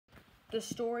The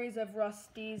Stories of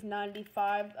Rusteze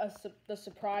 95, the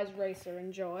Surprise Racer.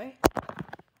 Enjoy.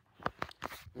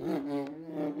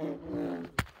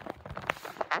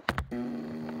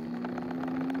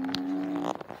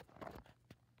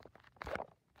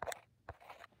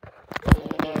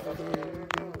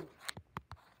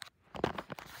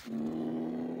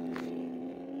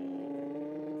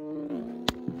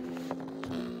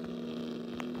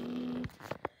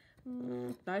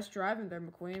 Nice driving there,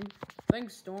 McQueen.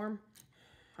 Thanks, Storm.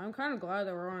 I'm kind of glad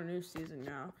that we're on a new season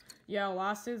now. Yeah,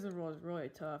 last season was really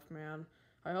tough, man.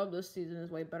 I hope this season is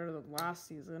way better than last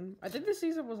season. I think this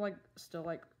season was still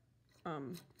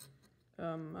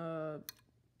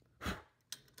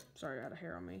sorry, I had a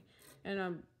hair on me.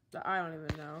 And I don't even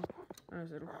know. I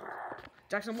said,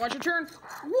 Jackson, watch your turn.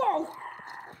 Whoa!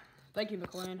 Thank you,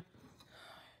 McLean.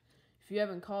 If you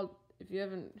haven't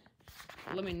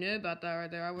let me know about that right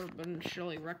there, I would have been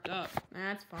surely wrecked up.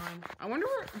 That's fine. I wonder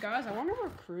where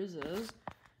Cruz is.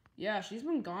 Yeah, she's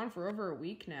been gone for over a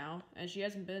week now, and she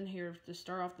hasn't been here to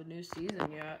start off the new season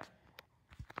yet.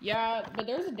 Yeah, but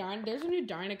there's a new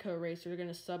Dynaco racer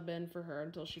gonna sub in for her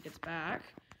until she gets back.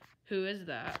 Who is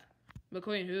that?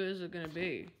 McQueen, who is it gonna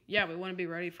be? Yeah, we want to be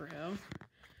ready for him.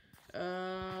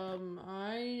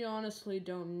 I honestly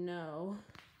don't know.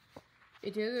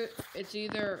 It's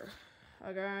either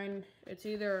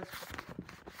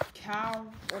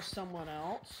Cal or someone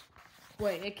else.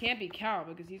 Wait, it can't be Cal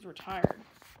because he's retired.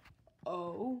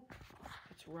 Oh,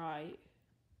 that's right.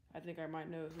 I think I might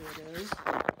know who it is.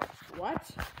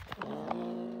 What?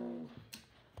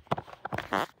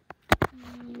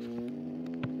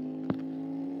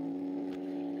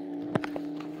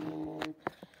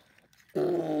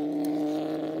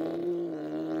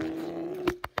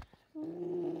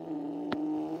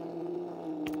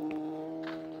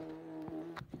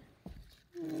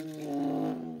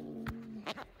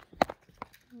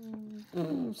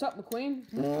 What's up, McQueen?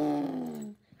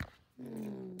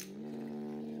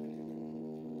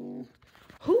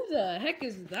 Who the heck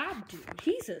is that dude?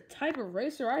 He's a type of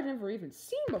racer I've never even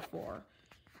seen before.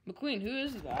 McQueen, who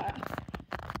is that?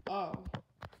 Oh,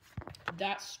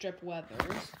 that's Strip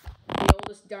Weathers, the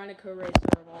oldest Dynaco racer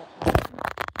of all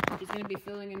time. He's going to be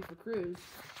filling in for Cruz.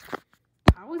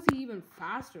 How is he even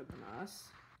faster than us?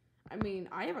 I mean,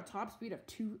 I have a top speed of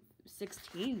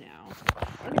 216 now.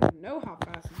 I don't even know how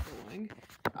fast he's going.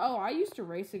 Oh, I used to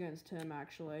race against him,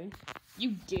 actually.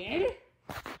 You did?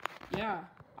 Yeah,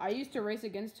 I used to race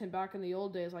against him back in the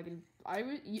old days. I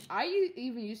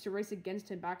even used to race against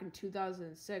him back in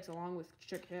 2006, along with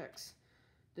Chick Hicks,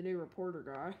 the new reporter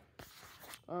guy.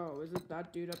 Oh, is it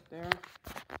that dude up there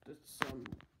that's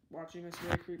watching us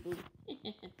very creepily?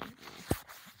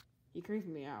 He creeps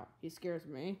me out. He scares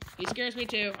me. He scares me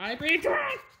too. I agree to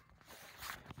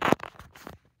it!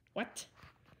 What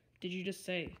did you just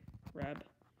say, Reb?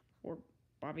 Or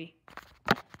Bobby?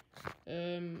 I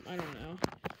don't know.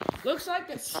 Looks like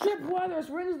that Strip Weathers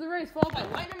wins the race, followed by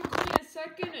Lightning McQueen in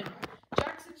second and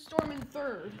Jackson Storm in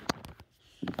third.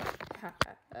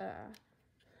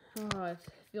 Oh, it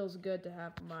feels good to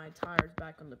have my tires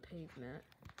back on the pavement,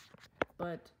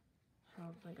 but I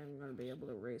don't think I'm going to be able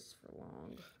to race for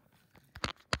long.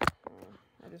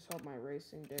 I just hope my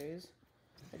racing days,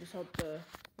 I just hope the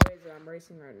ways that I'm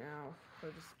racing right now are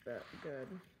just that good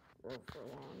or for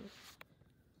long.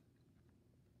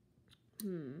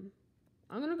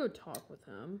 I'm gonna go talk with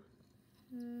him.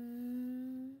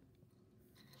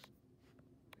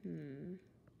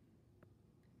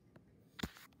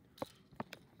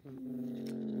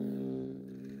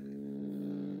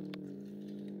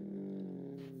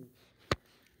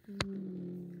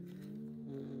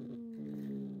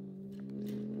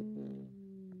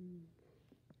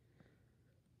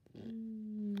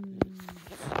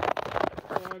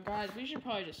 Guys, we should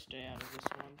probably just stay out of this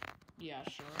one. Yeah,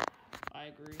 sure. I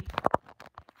agree.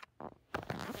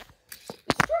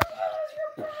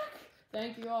 You're back!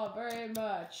 Thank you all very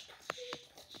much.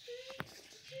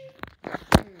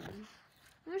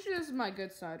 Actually, this is my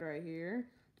good side right here.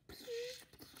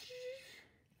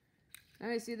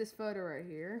 Let me see this photo right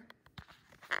here.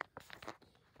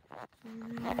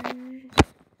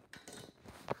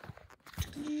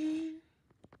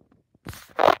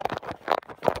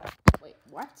 Wait,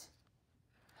 what?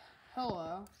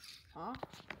 Hello? Huh?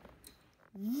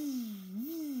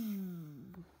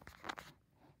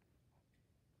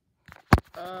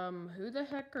 Who the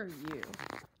heck are you?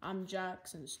 I'm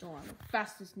Jackson Storm,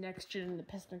 fastest next gen in the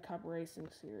Piston Cup Racing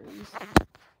Series.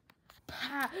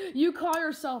 You call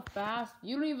yourself fast?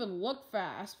 You don't even look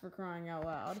fast, for crying out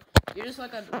loud. You're just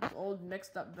like an old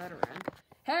mixed up veteran.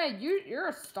 Hey, you're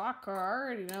a stock car, I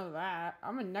already know that.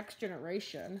 I'm a next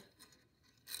generation.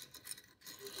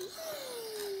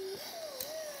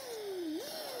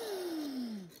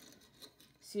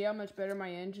 See how much better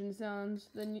my engine sounds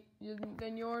than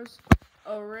yours?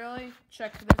 Oh, really?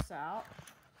 Check this out.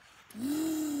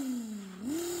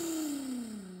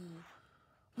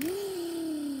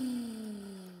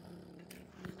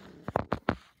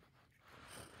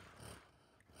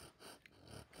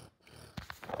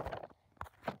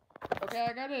 Okay,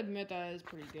 I gotta admit that is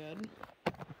pretty good.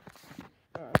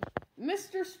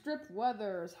 Mr. Strip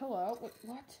Weathers, hello.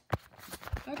 What?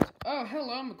 Oh,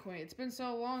 hello, McQueen. It's been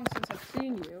so long since I've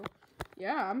seen you.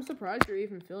 Yeah, I'm surprised you're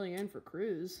even filling in for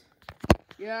Cruz.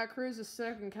 Yeah, Cruz is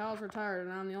sick and Cal's retired,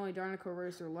 and I'm the only Dinoco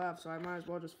racer left, so I might as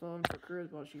well just fill in for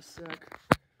Cruz while she's sick.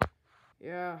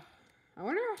 Yeah. I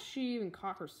wonder if she even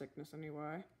caught her sickness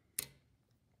anyway.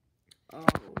 Oh.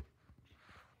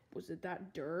 Was it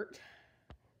that dirt?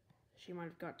 She might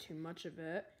have got too much of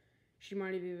it. She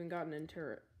might have even gotten into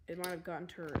her... It might have gotten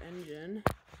to her engine.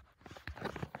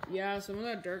 Yeah, some of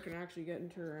that dirt can actually get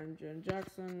into her engine.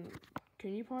 Jackson,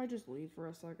 can you probably just leave for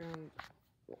a second?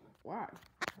 Why?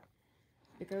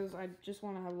 Because I just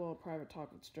want to have a little private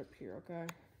talk with Strip here, okay?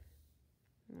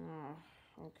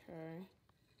 Okay.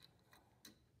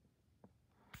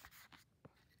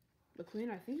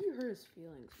 McQueen, I think you hurt his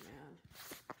feelings, man.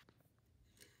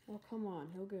 Well, come on.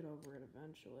 He'll get over it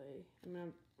eventually.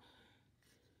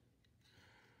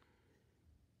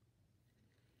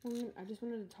 I just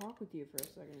wanted to talk with you for a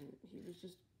second. He was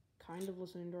just kind of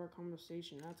listening to our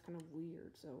conversation. That's kind of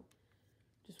weird, so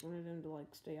just wanted him to, like,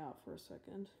 stay out for a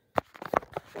second.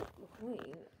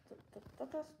 McQueen,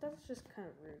 that's just kind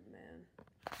of rude, man.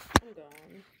 I'm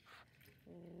going.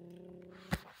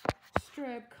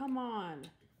 Strip, come on.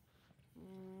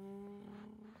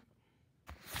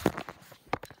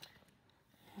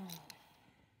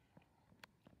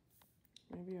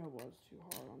 Maybe I was too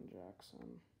hard on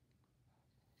Jackson.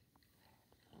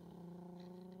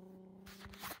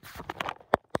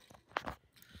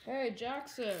 Hey,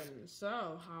 Jackson.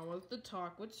 So, how was the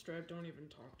talk with Strip? Don't even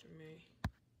talk to me.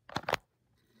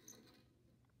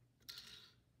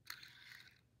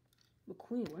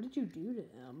 McQueen, what did you do to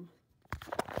him?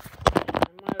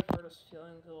 I might have hurt his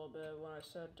feelings a little bit when I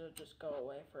said to just go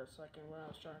away for a second when I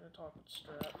was trying to talk with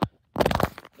Strip.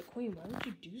 McQueen, why would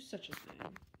you do such a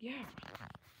thing? Yeah.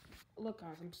 Look,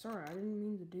 guys, I'm sorry. I didn't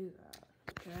mean to do that.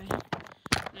 Okay?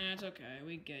 Nah, it's okay.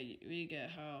 We get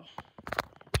how,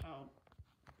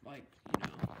 like,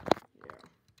 you know. Yeah.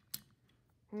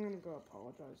 I'm gonna go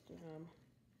apologize to him.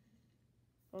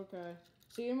 Okay.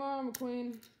 See you tomorrow,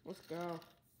 McQueen. Let's go.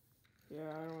 Yeah,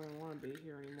 I don't even want to be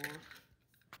here anymore.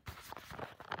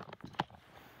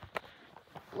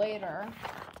 Later.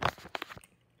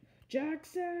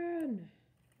 Jackson!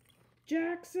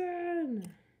 Jackson!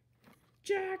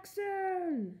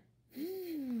 Jackson!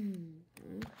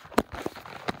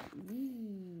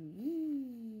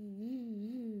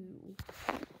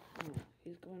 Oh,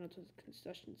 he's going up to the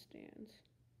concession stands.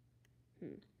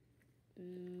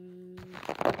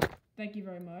 Thank you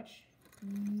very much.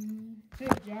 Hey,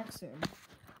 Jackson.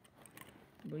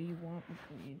 What do you want,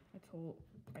 McQueen?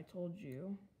 I told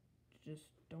you to just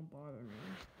don't bother me.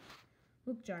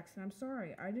 Look, Jackson, I'm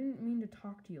sorry. I didn't mean to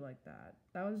talk to you like that.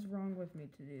 That was wrong with me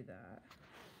to do that.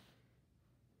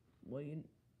 Well, okay,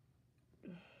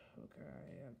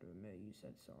 I have to admit you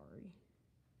said sorry.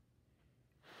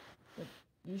 But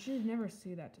you should never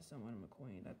say that to someone,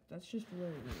 McQueen. That's just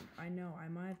really rude. I know, I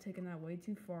might have taken that way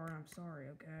too far, and I'm sorry,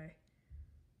 okay?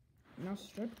 Now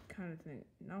Strip kind of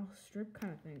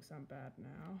thinks I'm bad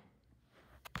now.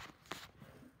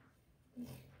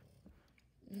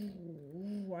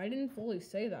 Ooh, I didn't fully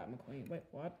say that, McQueen. Wait,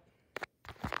 what?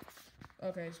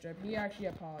 Okay, Strip, he actually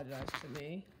apologized to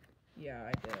me. Yeah,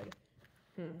 I did.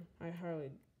 I hardly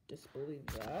disbelieve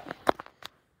that.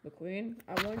 McQueen,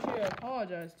 I want you to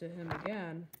apologize to him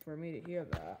again for me to hear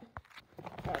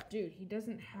that. Dude, he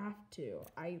doesn't have to.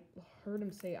 I heard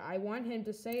him say it. I want him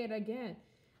to say it again.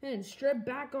 And Strip,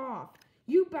 back off.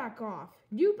 You back off.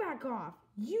 You back off.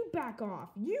 You back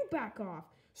off. You back off.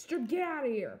 Strip, get out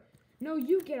of here. No,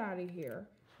 you get out of here.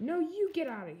 No, you get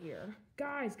out of here.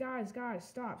 Guys,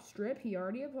 stop. Strip, he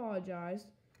already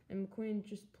apologized. And McQueen,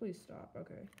 just please stop.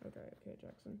 Okay,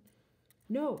 Jackson.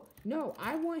 No,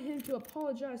 I want him to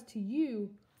apologize to you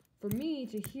for me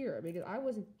to hear it, because I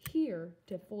wasn't here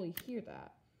to fully hear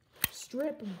that.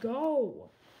 Strip, go.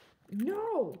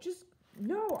 No,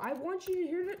 I want you to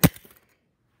hear it.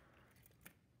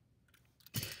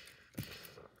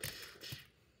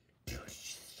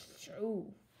 Oh.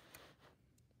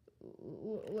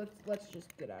 Let's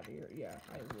just get out of here. Yeah,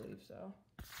 I believe so.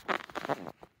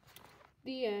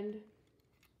 The end.